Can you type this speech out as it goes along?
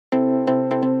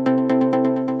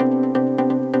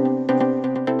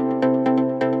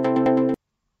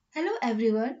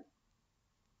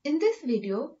In this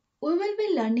video, we will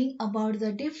be learning about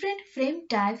the different frame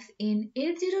types in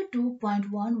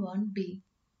 802.11b.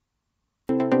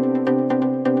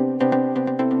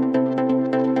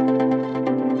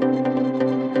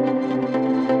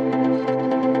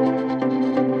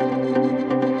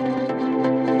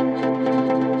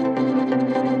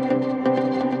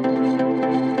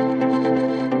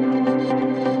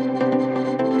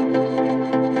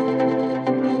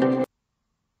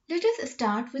 Let us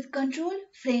start with control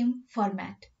frame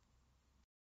format.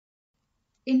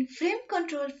 In frame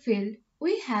control field,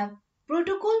 we have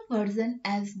protocol version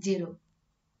as 0,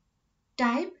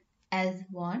 type as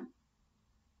 1,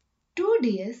 to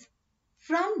DS,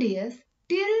 from DS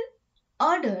till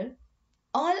order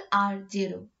all are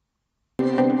 0.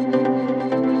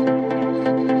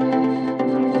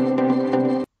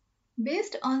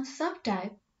 Based on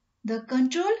subtype, the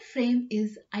control frame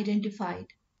is identified.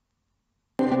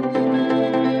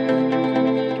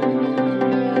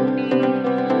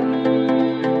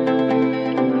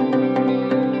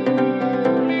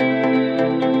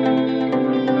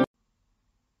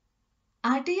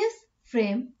 RTS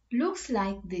frame looks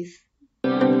like this.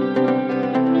 TA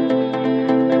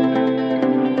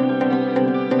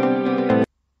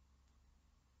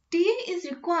is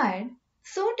required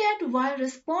so that while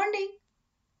responding,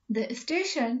 the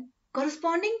station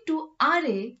corresponding to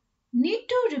RA need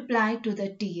to reply to the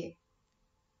TA.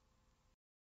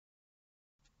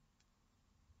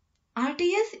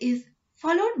 RTS is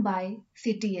followed by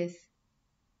CTS.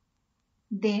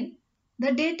 Then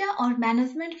the data or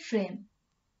management frame.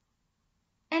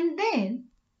 And then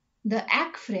the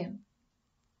ACK frame.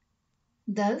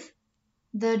 Thus,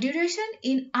 the duration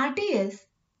in RTS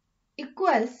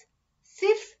equals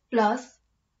shifts plus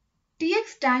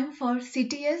TX time for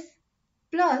CTS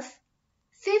plus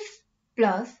shifts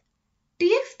plus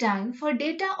TX time for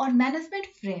data or management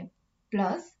frame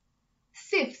plus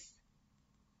shifts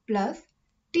plus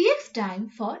TX time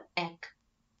for ACK.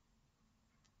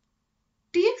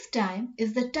 TX time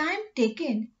is the time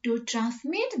taken to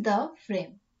transmit the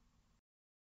frame.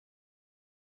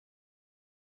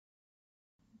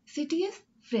 CTS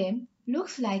frame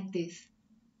looks like this.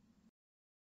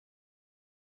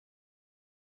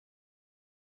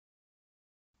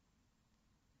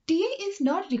 TA is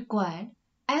not required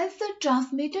as the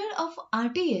transmitter of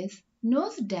RTS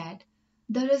knows that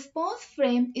the response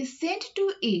frame is sent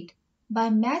to it by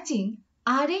matching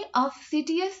array of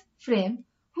CTS frame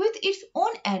with its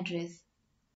own address.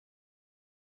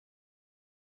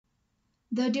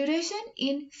 The duration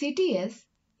in CTS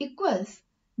equals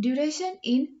duration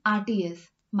in RTS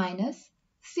minus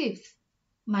shifts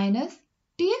minus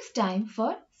TX time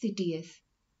for CTS.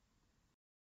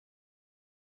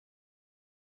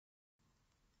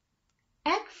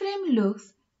 ACK frame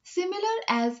looks similar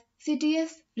as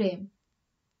CTS frame.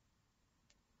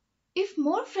 If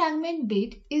more fragment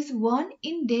bit is 1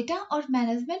 in data or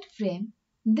management frame,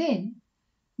 then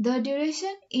the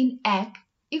duration in ACK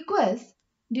equals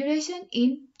duration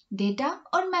in data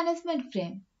or management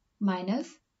frame minus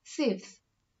shifts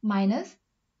minus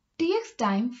TX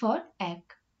time for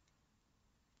ACK.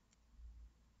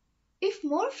 If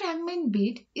more fragment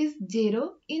bit is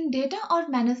 0 in data or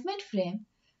management frame,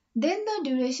 then the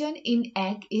duration in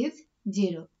ACK is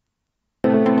 0.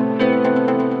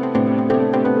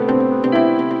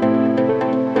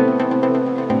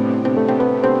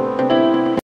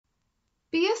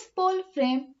 PS pole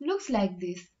frame looks like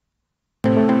this.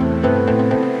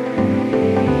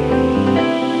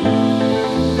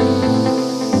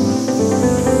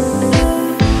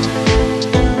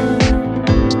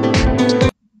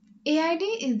 AID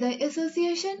is the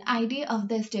association ID of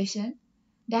the station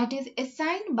that is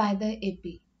assigned by the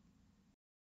AP.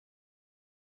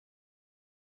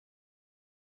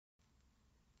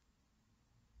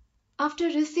 After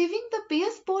receiving the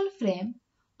PS pole frame,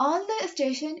 all the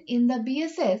stations in the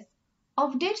BSS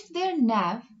updates their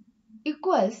nav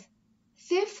equals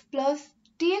shifts plus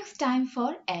TX time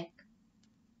for ACK.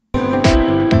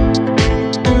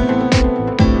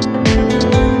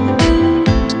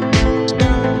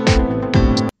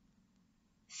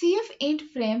 CF int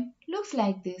frame looks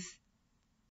like this.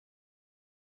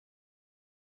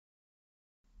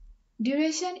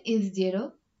 Duration is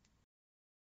 0.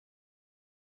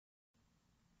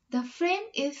 The frame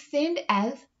is sent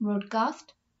as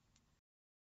broadcast.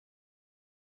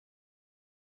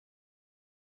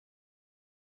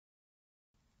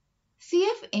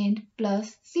 CF end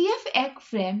plus CF ACK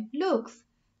frame looks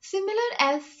similar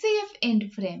as CF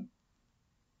end frame.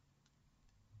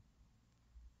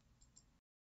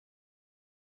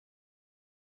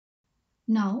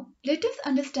 Now let us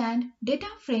understand data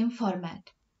frame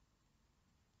format.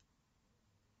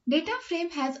 Data frame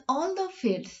has all the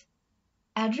fields.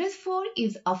 Address 4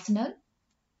 is optional.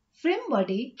 Frame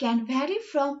body can vary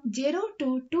from 0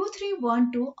 to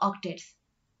 2312 octets.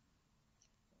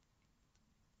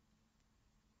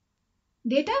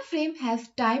 Data frame has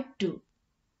type 2.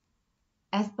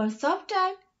 As per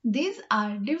subtype, these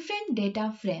are different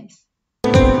data frames.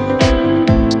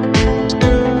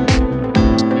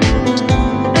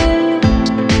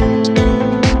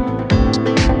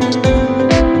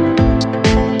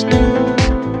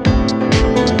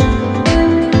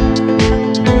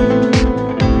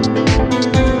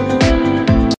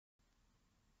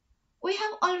 We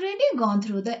have already gone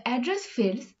through the address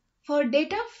fields for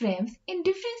data frames in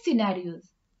different scenarios.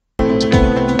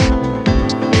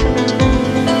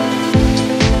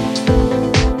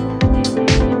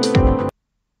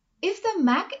 If the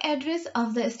MAC address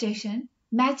of the station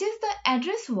matches the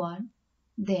address 1,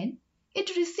 then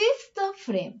it receives the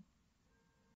frame.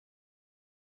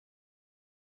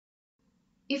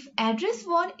 If address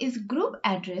 1 is group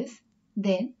address,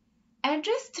 then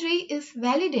address 3 is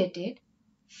validated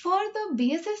for the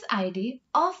BSS ID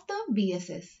of the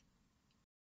BSS.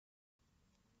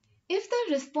 If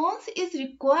the response is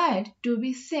required to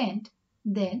be sent,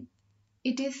 then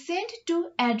it is sent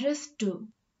to address 2.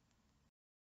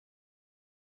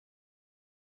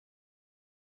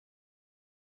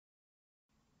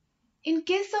 In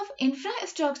case of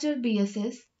infrastructure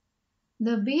BSS,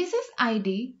 the BSS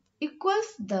ID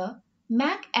equals the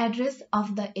MAC address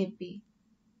of the AP.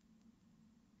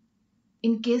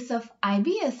 In case of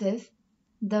IBSS,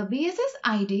 the BSS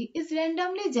ID is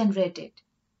randomly generated.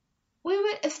 We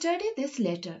will study this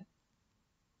later.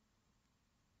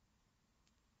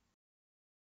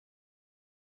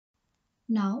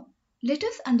 Now, let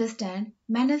us understand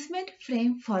management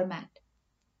frame format.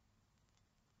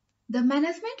 The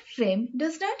management frame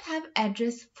does not have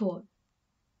address 4.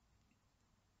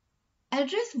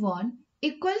 Address 1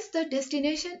 equals the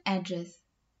destination address.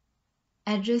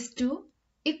 Address 2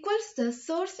 equals the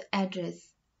source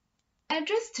address.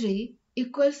 Address 3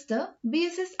 equals the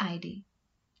BSS ID.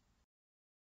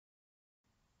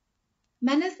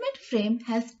 Management frame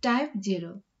has type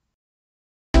 0.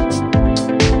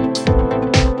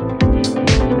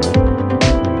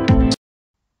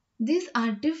 These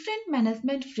are different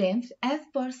management frames as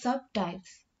per subtypes.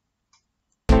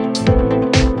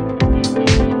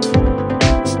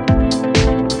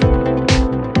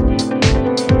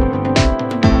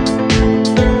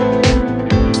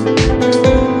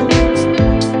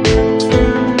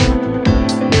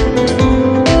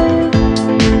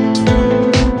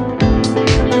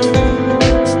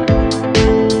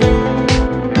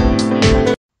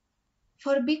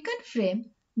 For beacon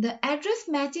frame, the address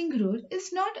matching rule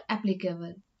is not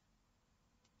applicable.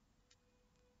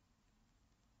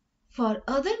 For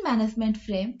other management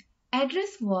frame,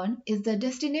 address 1 is the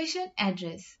destination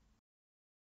address.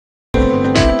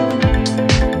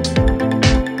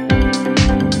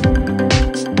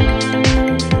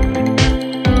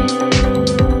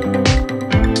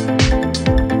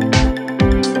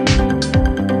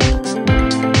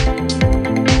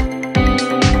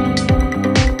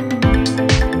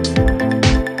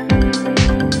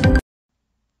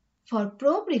 For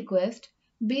probe request,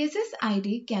 BSS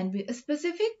ID can be a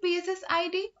specific BSS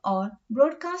ID or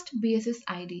broadcast BSS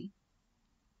ID.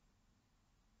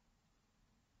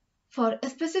 For a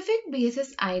specific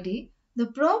BSS ID, the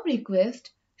probe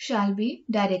request shall be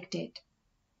directed.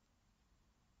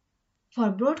 For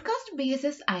broadcast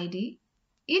BSS ID,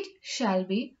 it shall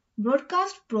be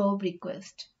broadcast probe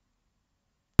request.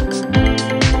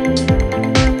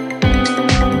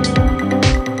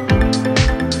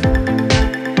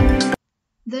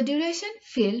 The duration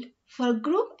field for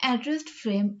group addressed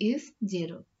frame is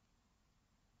 0.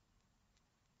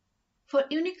 For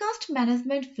unicast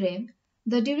management frame,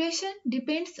 the duration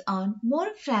depends on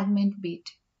more fragment bit.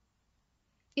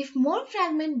 If more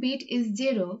fragment bit is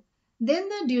 0, then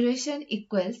the duration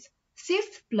equals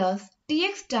shifts plus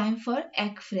tx time for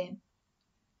ACK frame.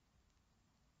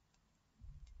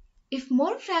 If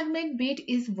more fragment bit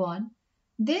is 1,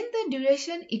 then the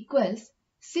duration equals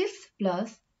shifts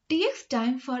plus tx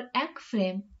time for ACK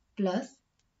frame plus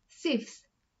shifts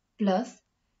plus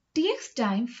tx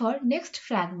time for next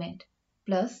fragment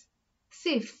plus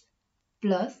shifts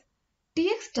plus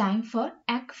tx time for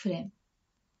ACK frame.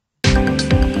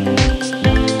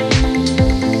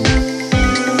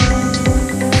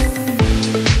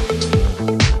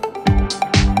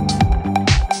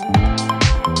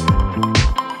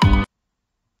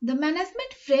 The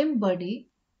management frame body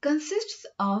consists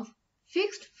of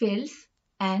fixed fields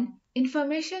and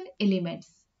information elements.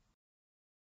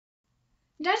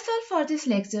 That's all for this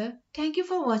lecture. Thank you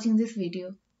for watching this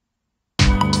video.